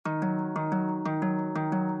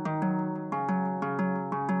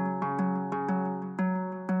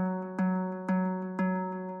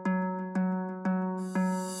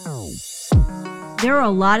There are a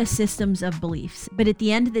lot of systems of beliefs, but at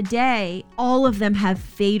the end of the day, all of them have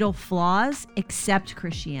fatal flaws except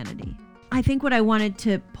Christianity. I think what I wanted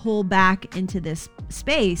to pull back into this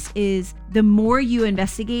space is the more you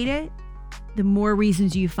investigate it, the more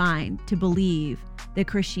reasons you find to believe that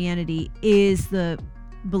Christianity is the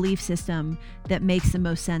belief system that makes the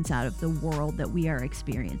most sense out of the world that we are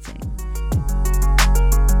experiencing.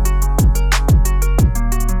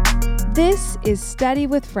 This is Study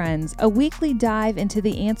with Friends, a weekly dive into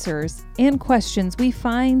the answers and questions we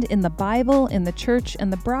find in the Bible, in the church,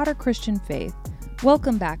 and the broader Christian faith.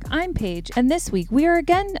 Welcome back. I'm Paige, and this week we are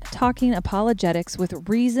again talking apologetics with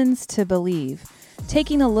reasons to believe,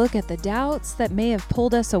 taking a look at the doubts that may have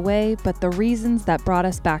pulled us away, but the reasons that brought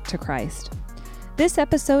us back to Christ. This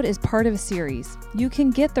episode is part of a series. You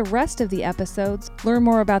can get the rest of the episodes, learn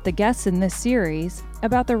more about the guests in this series,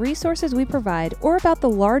 about the resources we provide, or about the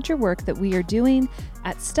larger work that we are doing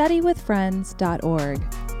at studywithfriends.org.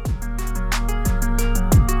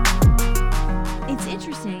 It's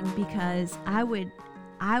interesting because I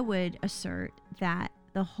would assert that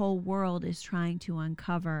the whole world is trying to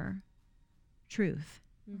uncover truth,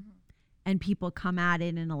 and people come at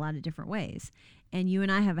it in a lot of different ways. And you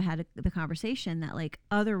and I have had the conversation that like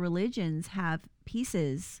other religions have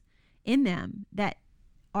pieces in them that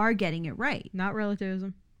are getting it right. Not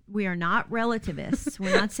relativism. We are not relativists.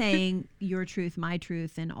 We're not saying your truth, my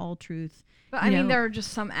truth, and all truth. But I mean, there are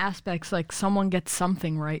just some aspects, like someone gets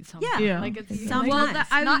something right. Yeah. Like it's Sometimes.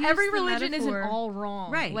 not every religion isn't all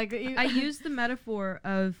wrong. Right. Like I use the metaphor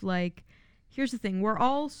of like, here's the thing. We're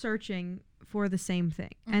all searching for the same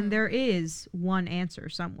thing. And there is one answer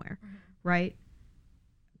somewhere, right?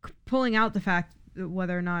 Pulling out the fact that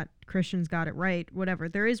whether or not Christians got it right, whatever,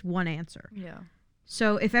 there is one answer. Yeah.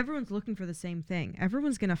 So if everyone's looking for the same thing,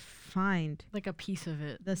 everyone's going to find like a piece of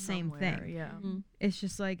it. The same thing. Yeah. Mm-hmm. It's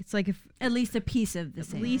just like, it's like if at least a piece of the at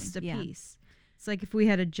same. least a Yeah. piece. It's like if we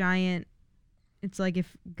had a giant, it's like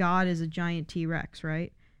if God is a giant T-Rex,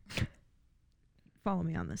 right? Follow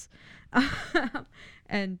me on this.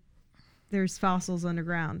 And there's fossils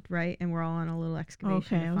underground, right? And we're all on a little excavation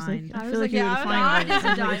to find. I feel like you would find God is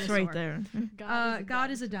a it. dinosaur. It's right there.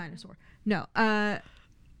 God is a dinosaur. No,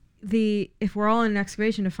 if we're all in an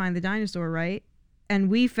excavation to find the dinosaur, right? And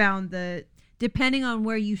we found depending on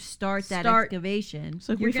where you start that excavation,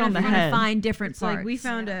 so you're going to find different parts. Like we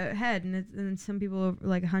found a head, and then some people over,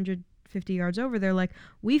 like 150 yards over, they're like,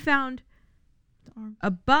 we found a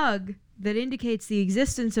bug that indicates the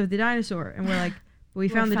existence of the dinosaur, and we're like, we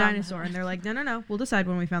found the dinosaur, and they're like, no, we'll decide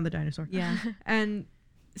when we found the dinosaur. Yeah. And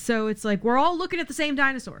so it's like we're all looking at the same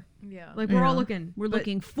dinosaur. Yeah. Like we're all looking. We're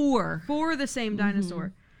looking for the same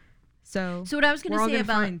dinosaur. So what I was going to say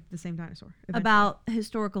about find the same dinosaur eventually. About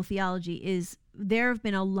historical theology is there have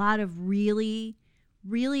been a lot of really,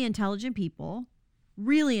 really intelligent people,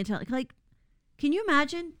 really intelligent. Like, can you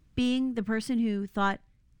imagine being the person who thought,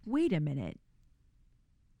 wait a minute,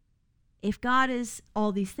 if God is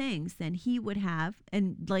all these things, then he would have,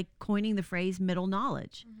 and like coining the phrase middle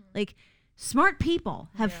knowledge. Like smart people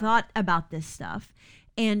have thought about this stuff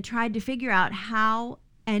and tried to figure out how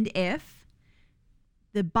and if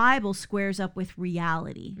the Bible squares up with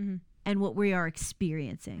reality and what we are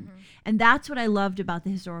experiencing. And that's what I loved about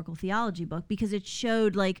the historical theology book, because it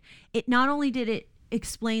showed like, it not only did it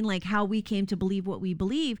explain like how we came to believe what we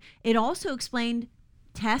believe, it also explained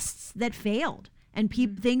tests that failed. And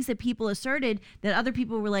things that people asserted that other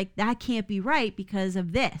people were like, that can't be right because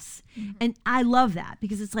of this. And I love that,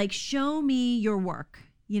 because it's like, show me your work,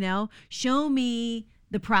 show me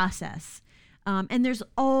the process. And there's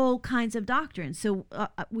all kinds of doctrines. So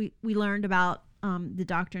we learned about the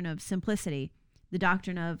doctrine of simplicity, the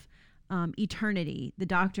doctrine of eternity, the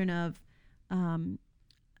doctrine of, and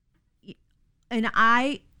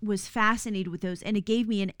I was fascinated with those, and it gave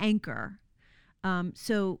me an anchor.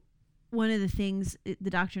 So one of the things, the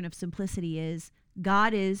doctrine of simplicity is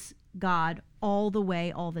God is God all the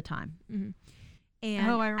way, all the time. And I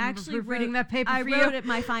remember actually reading that paper I for wrote you. it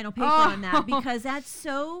my final paper on that, because that's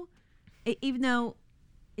so, even though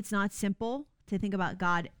it's not simple to think about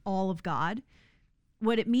God, all of God,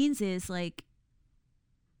 what it means is like,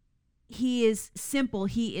 he is simple.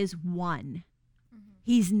 He is one.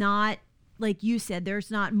 He's not, like you said,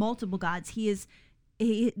 there's not multiple gods.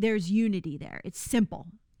 There's unity there. It's simple.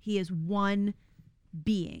 He is one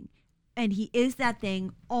being, and he is that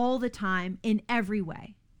thing all the time in every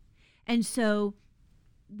way. And so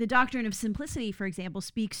the doctrine of simplicity, for example,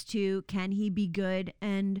 speaks to, can he be good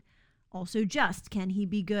and also just? Can he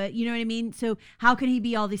be good? You know what I mean? So how can he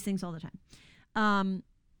be all these things all the time?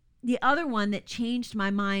 The other one that changed my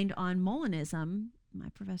mind on Molinism, my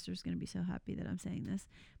professor is going to be so happy that I'm saying this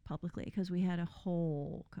publicly because we had a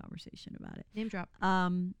whole conversation about it. Name drop.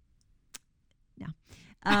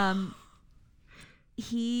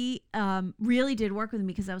 He really did work with me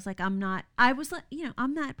because I was like, I'm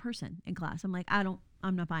that person in class. I'm like, I'm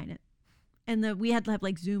not buying it. And we had to have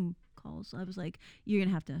like Zoom calls. I was like, you're going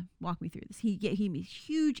to have to walk me through this. He gave me a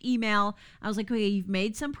huge email. I was like, okay, you've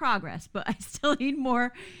made some progress, but I still need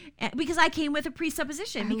more, because I came with a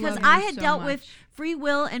presupposition because I had dealt with free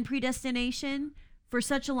will and predestination for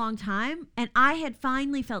such a long time, and I had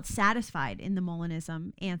finally felt satisfied in the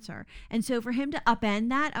Molinism answer. And so for him to upend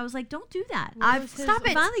that, I was like, don't do that. Stop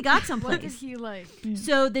it. Finally got someplace. What is he like?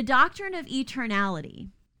 So the doctrine of eternality,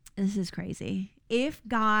 this is crazy. If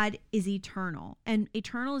God is eternal, and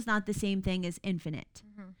eternal is not the same thing as infinite.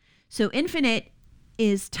 So infinite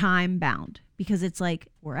is time bound because it's like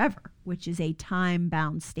forever, which is a time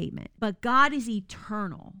bound statement. But God is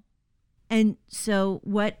eternal. And so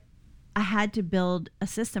what I had to build a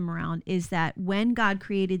system around is that when God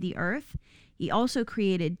created the earth, he also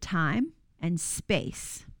created time and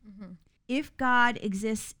space. If God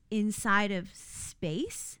exists inside of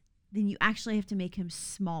space, then you actually have to make him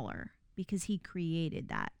smaller because he created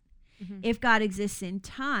that. If God exists in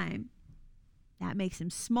time, that makes him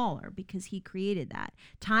smaller because he created that.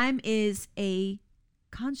 Time is a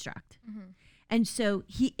construct. And so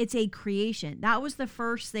it's a creation. That was the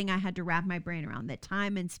first thing I had to wrap my brain around, that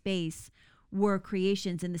time and space were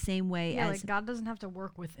creations in the same way as like God doesn't have to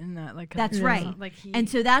work within that. Like that's right. Like and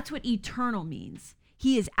so that's what eternal means.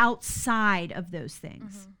 He is outside of those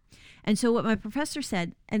things. And so what my professor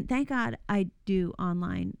said, and thank God I do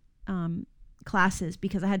online classes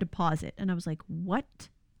because I had to pause it. And I was like, what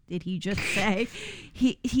did he just say?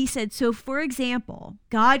 He said, so for example,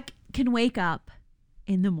 God can wake up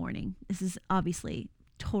in the morning. This is obviously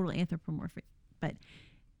totally anthropomorphic,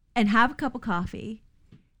 and have a cup of coffee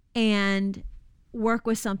and work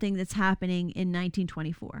with something that's happening in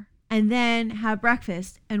 1924, and then have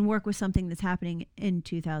breakfast and work with something that's happening in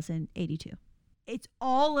 2082. It's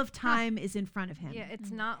all of time is in front of him. Yeah,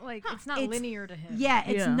 it's not like it's not linear to him. Yeah,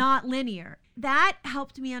 it's not linear. That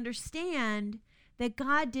helped me understand that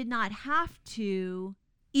God did not have to,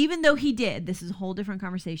 even though he did, this is a whole different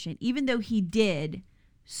conversation, even though he did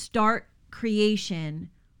start creation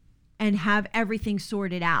and have everything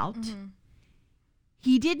sorted out,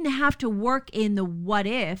 he didn't have to work in the what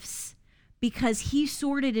ifs because he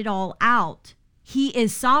sorted it all out. He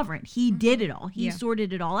is sovereign. He did it all. He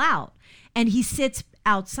sorted it all out, and he sits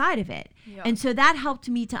outside of it. And so that helped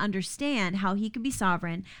me to understand how he could be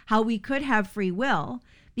sovereign, how we could have free will,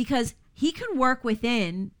 because he can work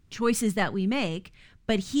within choices that we make,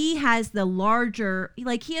 but he has the larger,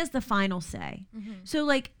 like he has the final say. So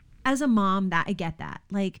like as a mom, that I get that.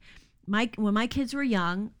 Like when my kids were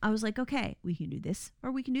young, I was like, okay, we can do this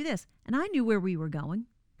or we can do this. And I knew where we were going.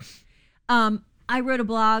 I wrote a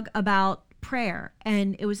blog about prayer,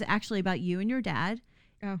 and it was actually about you and your dad.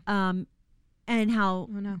 And how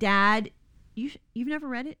dad, you've never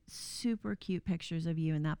read it? Super cute pictures of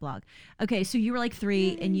you in that blog. Okay, so you were like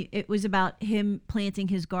 3, and it was about him planting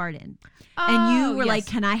his garden. And you were like,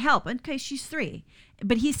 can I help? Okay, she's 3.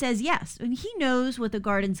 But he says yes. And he knows what the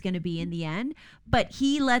garden's going to be in the end. But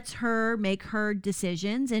he lets her make her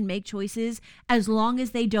decisions and make choices as long as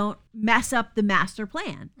they don't mess up the master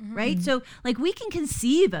plan, right? So like we can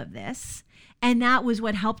conceive of this. And that was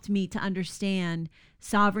what helped me to understand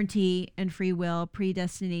sovereignty and free will,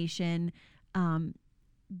 predestination,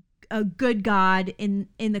 a good God in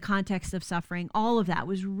the context of suffering. All of that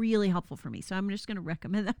was really helpful for me. So I'm just going to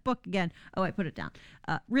recommend that book again. Oh, I put it down.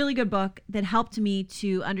 Really good book that helped me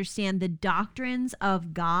to understand the doctrines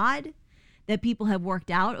of God that people have worked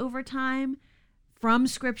out over time from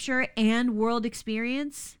scripture and world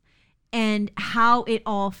experience, and how it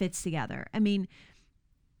all fits together. I mean,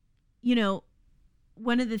 you know,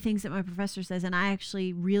 one of the things that my professor says, and I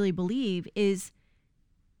actually really believe, is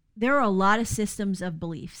there are a lot of systems of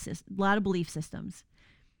beliefs, a lot of belief systems.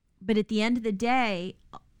 But at the end of the day,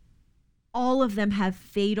 all of them have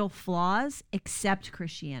fatal flaws except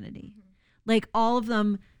Christianity. Like all of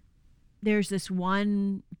them, there's this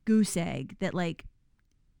one goose egg that like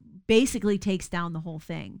basically takes down the whole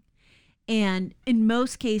thing. And in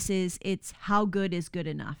most cases, it's how good is good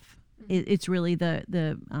enough. It's really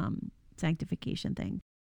the sanctification thing.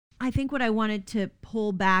 I think what I wanted to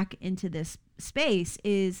pull back into this space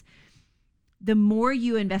is the more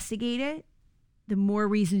you investigate it, the more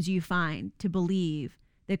reasons you find to believe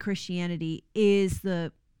that Christianity is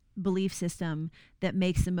the belief system that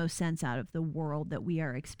makes the most sense out of the world that we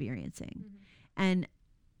are experiencing. And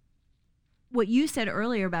what you said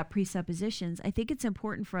earlier about presuppositions, I think it's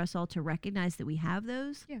important for us all to recognize that we have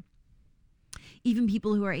those. even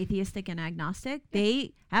people who are atheistic and agnostic,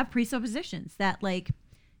 they have presuppositions that like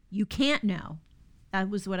you can't know. That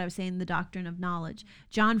was what I was saying, the doctrine of knowledge.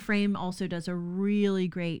 John Frame also does a really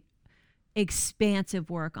great expansive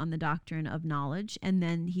work on the doctrine of knowledge, and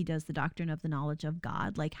then he does the doctrine of the knowledge of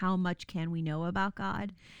God, like how much can we know about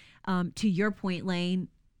God. To your point, Lane,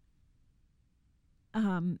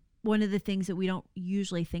 one of the things that we don't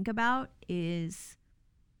usually think about is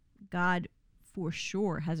God for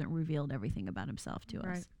sure hasn't revealed everything about himself to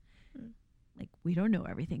us. Like we don't know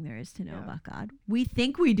everything there is to know about God. We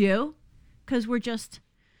think we do because we're just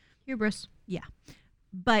hubris. Yeah.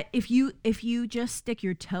 But if you just stick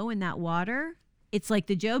your toe in that water, it's like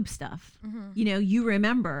the Job stuff. You know, you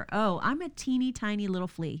remember, oh, I'm a teeny tiny little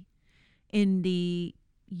flea in the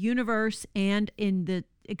universe and in the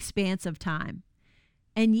expanse of time.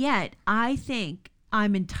 And yet I think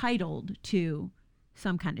I'm entitled to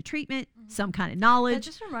some kind of treatment, some kind of knowledge,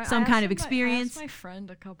 some kind of experience. I asked my friend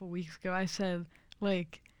a couple weeks ago, I said,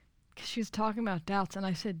 like, because she was talking about doubts, and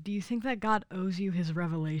I said, do you think that God owes you his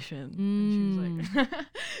revelation? And she was like,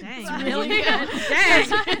 Dang. It's really good. Dang.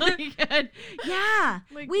 It's really good. Yeah,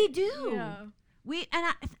 like, we do. yeah.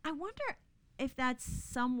 I wonder if that's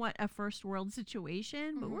somewhat a first world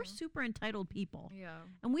situation, but we're super entitled people. Yeah.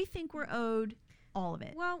 And we think we're owed all of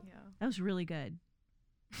it. Well, Yeah. That was really good.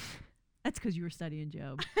 That's because you were studying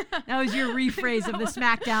Job. That was your rephrase of the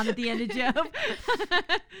smackdown at the end of Job.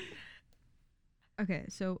 okay,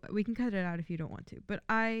 so we can cut it out if you don't want to, but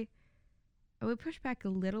I would push back a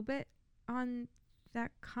little bit on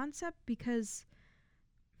that concept because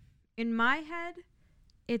in my head,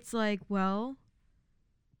 it's like, well,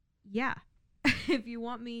 yeah, if you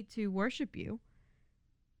want me to worship you,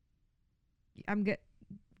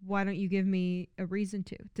 why don't you give me a reason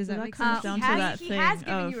to? Does that make sense? Down to that He thing has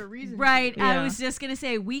given of- you a reason. Right. I Yeah. was just going to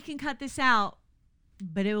say, we can cut this out,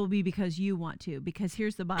 but it will be because you want to, because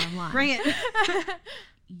here's the bottom line. Bring it.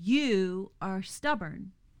 You are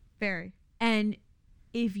stubborn. Very. And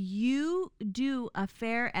if you do a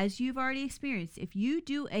fair, as you've already experienced, if you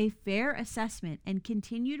do a fair assessment and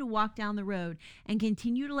continue to walk down the road and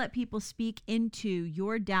continue to let people speak into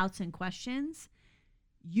your doubts and questions,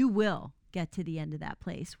 you will get to the end of that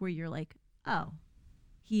place where you're like, oh,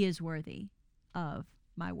 he is worthy of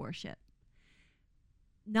my worship.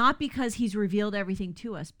 Not because he's revealed everything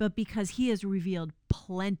to us, but because he has revealed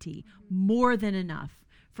plenty, more than enough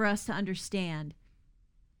for us to understand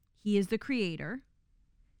he is the creator.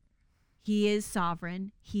 He is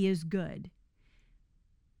sovereign. He is good.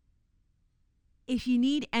 If you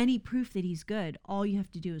need any proof that he's good, all you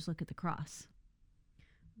have to do is look at the cross.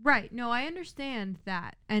 Right. No, I understand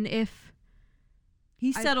that. And if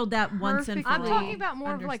He I settled that once and for I'm perfectly all. talking about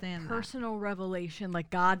more of like understand that. personal revelation. Like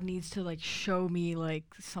God needs to like show me like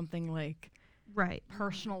something like right.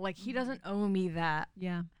 personal. Like he doesn't owe me that.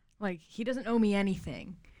 Yeah. Like he doesn't owe me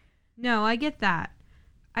anything. No, I get that.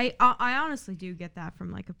 I honestly do get that from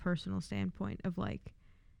like a personal standpoint of like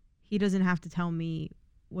he doesn't have to tell me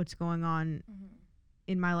what's going on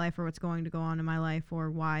in my life or what's going to go on in my life or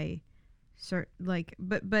why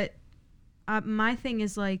but my thing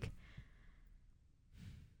is like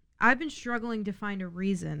I've been struggling to find a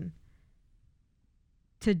reason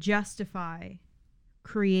to justify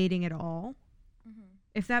creating it all,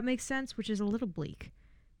 if that makes sense, which is a little bleak.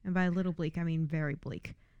 And by a little bleak, I mean very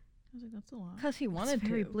bleak. I was like, that's a lot. Because he That's wanted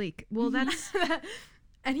very to. bleak. Well, that's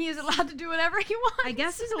And he is allowed to do whatever he wants. I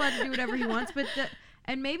guess he's allowed to do whatever he wants, but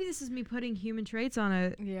and maybe this is me putting human traits on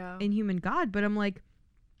a Yeah. inhuman God, but I'm like,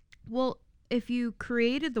 well, if you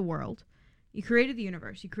created the world, you created the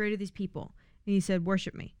universe, you created these people, and you said,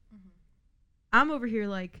 worship me. I'm over here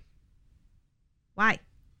like, why?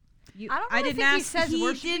 I don't I really didn't think he ask. says he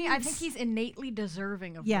worship me. I didn't think he's innately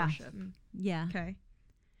deserving of Yeah. worship. Yeah. Okay.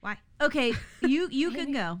 Okay, you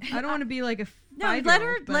can go. I don't want to be like a No,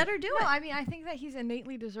 5-year-old, let her do No, it. I mean I think that he's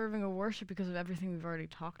innately deserving of worship because of everything we've already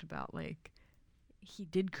talked about. Like he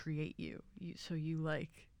did create you, so you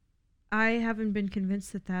like. I haven't been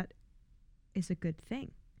convinced that that is a good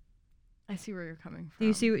thing. I see where you're coming from. Do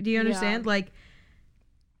you see? Do you understand? Yeah. Like,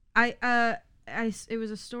 it was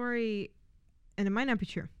a story, and it might not be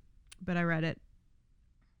true, but I read it,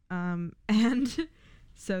 and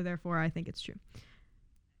so therefore I think it's true.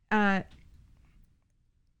 An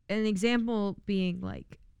example being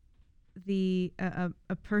like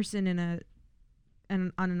a person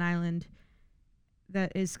on an island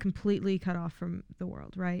that is completely cut off from the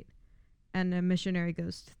world, right? And a missionary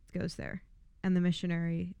goes there, and the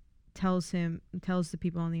missionary tells the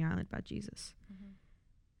people on the island about Jesus.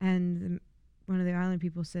 And one of the island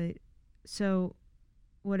people say, so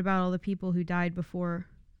what about all the people who died before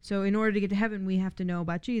So in order to get to heaven, we have to know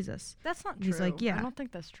about Jesus. That's not true. He's like, yeah. I don't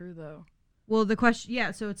think that's true though. Well, the question,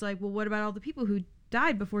 yeah. So it's like, well, what about all the people who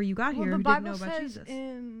died before you got Well, here the who Bible didn't know about says Jesus?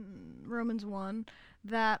 in Romans 1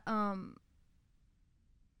 that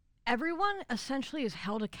everyone essentially is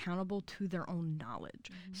held accountable to their own knowledge.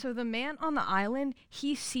 So the man on the island,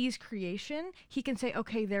 he sees creation. He can say,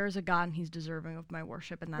 okay, there is a God and he's deserving of my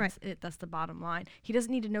worship, and that's it. That's the bottom line. He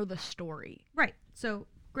doesn't need to know the story. Right. So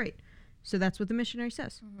great. So that's what the missionary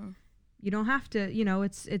says. You don't have to,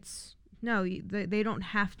 they don't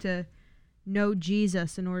have to know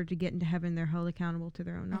Jesus in order to get into heaven. They're held accountable to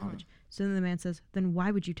their own knowledge. So then the man says, then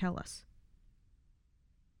why would you tell us?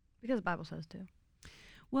 Because the Bible says to.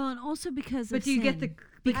 Well, and also because But of do you sin. get the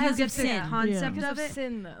because you of get the sin. concept Because of of it?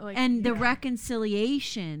 sin, though, like, And the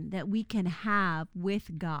reconciliation that we can have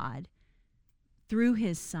with God through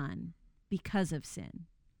his son because of sin.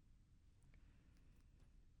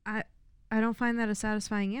 I don't find that a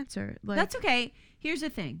satisfying answer. Like, That's okay. Here's the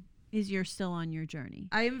thing, is you're still on your journey.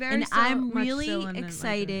 I am very And still, I'm much really still in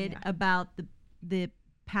excited yeah. about the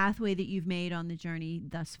pathway that you've made on the journey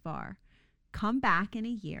thus far. Come back in a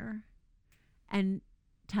year and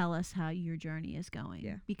tell us how your journey is going.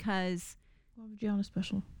 Yeah. Because Well, Gianna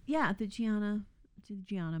special. the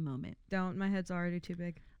Gianna moment. Don't. My head's already too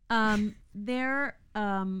big. There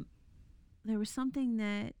was something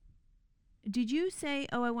that, did you say,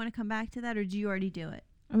 oh, I want to come back to that, or did you already do it?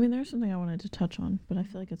 I mean, there's something I wanted to touch on, but I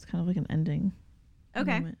feel like it's kind of like an ending.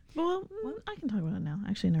 Okay. moment. Well, I can talk about it now.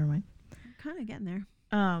 Actually, never mind. Kind of getting there.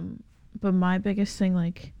 But my biggest thing,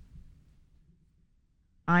 like,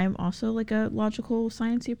 I am also like a logical,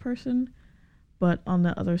 sciencey person, but on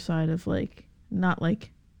the other side of like, not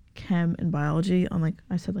like chem and biology. On like,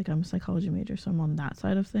 I said, like, I'm a psychology major, so I'm on that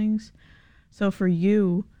side of things. So for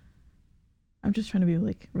you, I'm just trying to be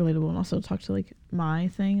like relatable and also talk to like my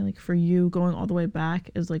thing. Like for you, going all the way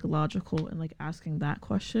back is like logical and like asking that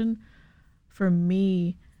question. For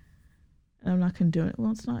me, and I'm not condoning it.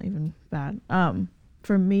 Well, it's not even bad.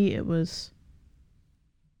 For me, it was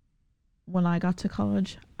when I got to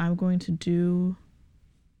college, I'm going to do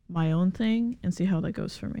my own thing and see how that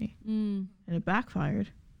goes for me. And it backfired.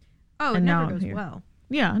 Oh, it And now never I'm goes here. well.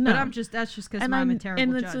 Yeah, no. But that's just because And I'm a I'm- terrible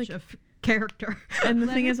and it's judge like- of character. And the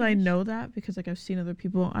Let thing her is, I finish. know that because like I've seen other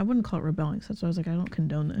people. I wouldn't call it rebelling. So that's why I was like, I don't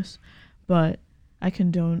condone this, but I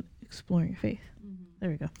condone exploring your faith. There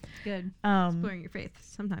we go. Good. Exploring your faith,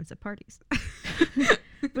 sometimes at parties.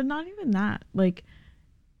 But not even that. Like,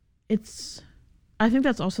 I think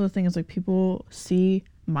that's also the thing is like people see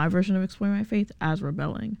my version of exploring my faith as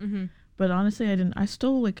rebelling. Mm-hmm. But honestly, I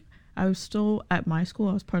was still at my school.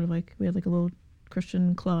 I was part of like, we had like a little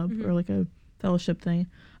Christian club Mhm. or like a fellowship thing.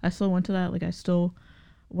 I still went to that. Like I still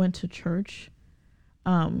went to church.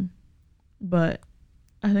 But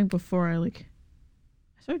I think before I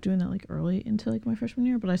started doing that like early into like my freshman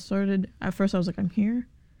year, but at first I was like, I'm here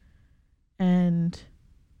and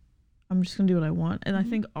I'm just gonna do what I want. And I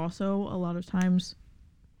think also a lot of times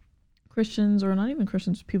Christians, or not even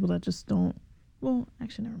Christians, people that just don't, well,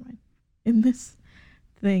 actually never mind. In this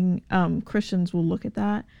thing, Christians will look at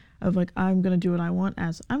that of like, I'm gonna do what I want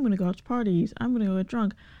as I'm gonna go out to parties, I'm gonna go get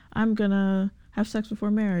drunk, I'm gonna have sex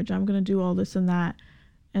before marriage, I'm gonna do all this and that.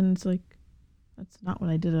 And it's like, that's not what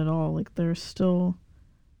I did at all. Like there's still,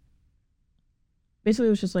 basically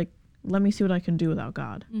it was just like, let me see what I can do without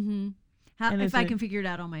God. Mm-hmm. And If it's I like- can figure it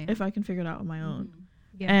out on my own. If I can figure it out on my own. Mhm.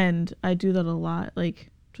 Yeah. And I do that a lot, like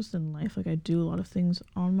just in life. Like I do a lot of things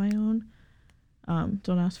on my own.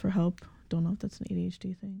 Don't ask for help. Don't know if that's an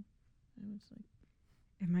ADHD thing. And it's like,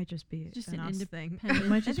 It might just be Just an an us thing. It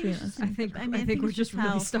might just I think be it's an us just I an- think mean, I think we're it's just really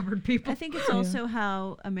how- stubborn people. I think it's Yeah. also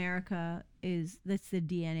how America is. That's the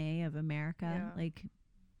DNA of America. Yeah. Like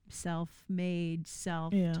self-made,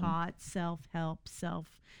 self-taught, self-help,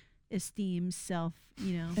 self-esteem,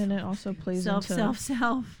 and it also plays self.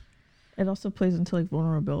 it also plays into like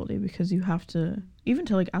vulnerability, because you have to, even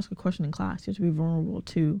to like ask a question in class, you have to be vulnerable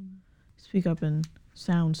to speak up and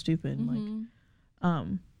sound stupid. Mhm.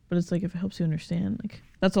 But it's like, if it helps you understand, like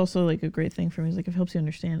that's also like a great thing for me, is like if it helps you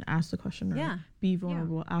understand, ask the question, or Yeah, be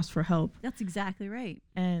vulnerable, ask for help. that's exactly right.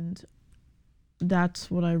 And that's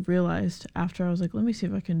what I realized after I was like, let me see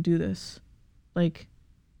if I can do this like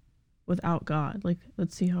without God. Like,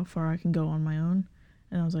 let's see how far I can go on my own.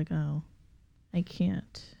 And I was like, oh, I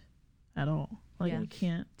can't at all. Like, Yeah. I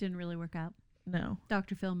can't. Didn't really work out. No.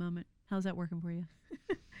 Dr. Phil moment. How's that working for you?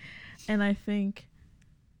 And I think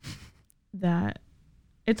that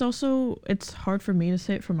it's hard for me to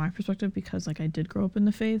say it from my perspective, because like I did grow up in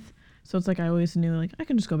the faith. So it's like I always knew like I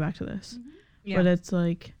can just go back to this. Yeah. But it's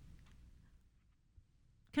like,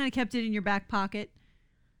 Kind of kept it in your back pocket.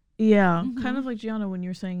 Yeah, Mhm. kind of like Gianna when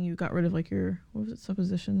you're saying you got rid of like your, what was it,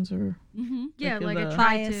 suppositions or Mm-hmm. Yeah, Like like the I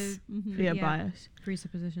tried Bias. to Mm-hmm. yeah, Yeah. bias,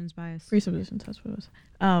 presuppositions bias. presuppositions. That's what it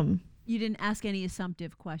was. You didn't ask any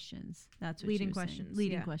assumptive questions. That's what Leading you were saying. questions,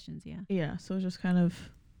 Leading yeah. questions. Yeah. Yeah, so it's just kind of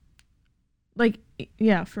like,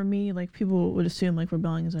 yeah, for me, like people would assume like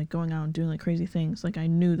rebelling is like going out and doing like crazy things. Like I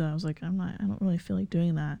knew that I was like, I don't really feel like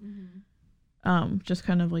doing that. Mm-hmm. Just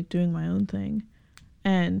kind of like doing my own thing.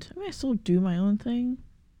 And I mean, I still do my own thing,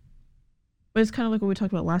 but it's kind of like what we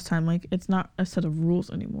talked about last time. Like it's not a set of rules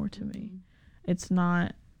anymore to me. It's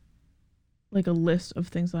not like a list of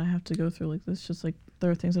things that I have to go through. Like it's just like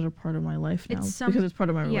there are things that are part of my life now because it's part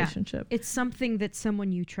of my yeah. relationship. It's something that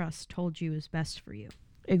someone you trust told you is best for you,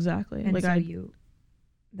 Exactly. and like so you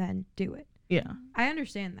then do it. yeah. I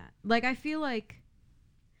understand that. Like I feel like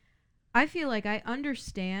I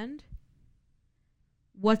understand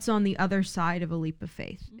what's on the other side of a leap of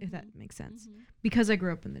faith, if that makes sense. Because I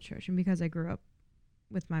grew up in the church, and because I grew up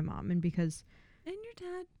with my mom, and because And your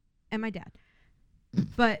dad. and my dad.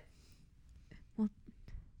 But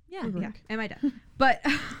Yeah. Okay. yeah, and my dad. But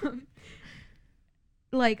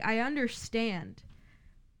like I understand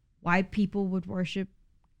why people would worship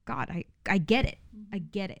God. I get it. I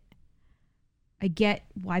get it. I get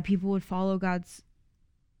why people would follow God's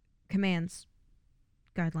commands,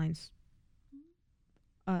 guidelines,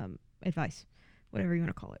 advice, whatever you want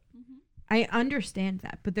to call it. Mm-hmm. I understand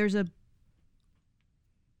that, but there's a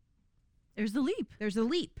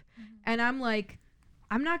leap. and I'm like,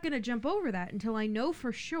 I'm not going to jump over that until I know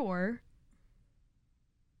for sure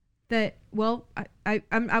that, well, I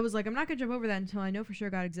was like, I'm not going to jump over that until I know for sure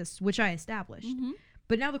God exists, which I established. Mm-hmm.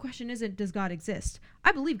 But now the question isn't, does God exist?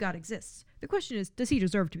 I believe God exists. The question is, does he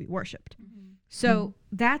deserve to be worshipped? Mm-hmm. So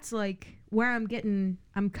that's like where I'm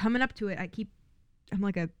coming up to it. I'm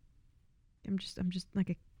just like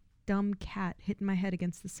a dumb cat hitting my head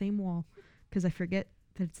against the same wall because I forget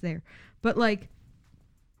that it's there. But like,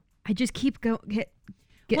 I just keep getting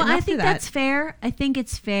Well, up I to think that. that's fair. I think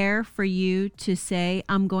it's fair for you to say,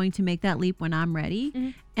 I'm going to make that leap when I'm ready.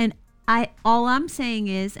 Mhm. And all I'm saying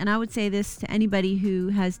is, and I would say this to anybody who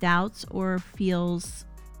has doubts or feels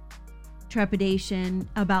trepidation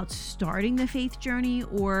about starting the faith journey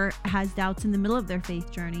or has doubts in the middle of their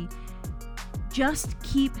faith journey, just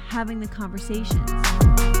keep having the conversations.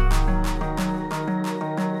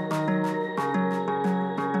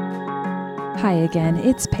 Hi again,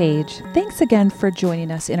 it's Paige. Thanks again for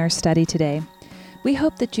joining us in our study today. We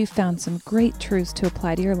hope that you found some great truths to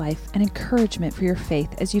apply to your life and encouragement for your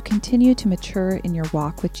faith as you continue to mature in your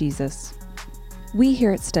walk with Jesus. We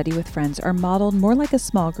here at Study with Friends are modeled more like a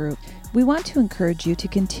small group. We want to encourage you to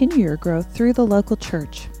continue your growth through the local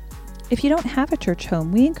church. If you don't have a church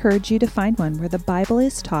home, we encourage you to find one where the Bible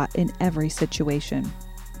is taught in every situation.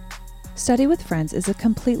 Study with Friends is a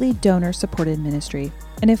completely donor-supported ministry,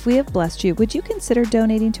 and if we have blessed you, would you consider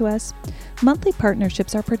donating to us? Monthly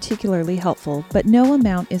partnerships are particularly helpful, but no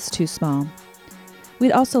amount is too small.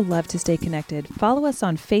 We'd also love to stay connected. Follow us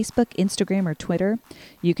on Facebook, Instagram, or Twitter.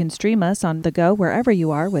 You can stream us on the go wherever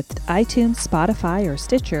you are with iTunes, Spotify, or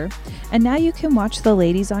Stitcher, and now you can watch the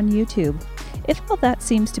ladies on YouTube. If all that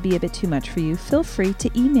seems to be a bit too much for you, feel free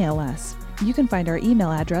to email us. You can find our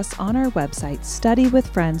email address on our website,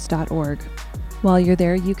 studywithfriends.org. While you're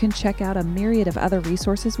there, you can check out a myriad of other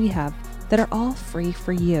resources we have that are all free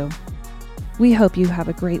for you. We hope you have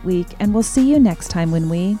a great week, and we'll see you next time when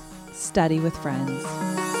we study with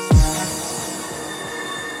friends.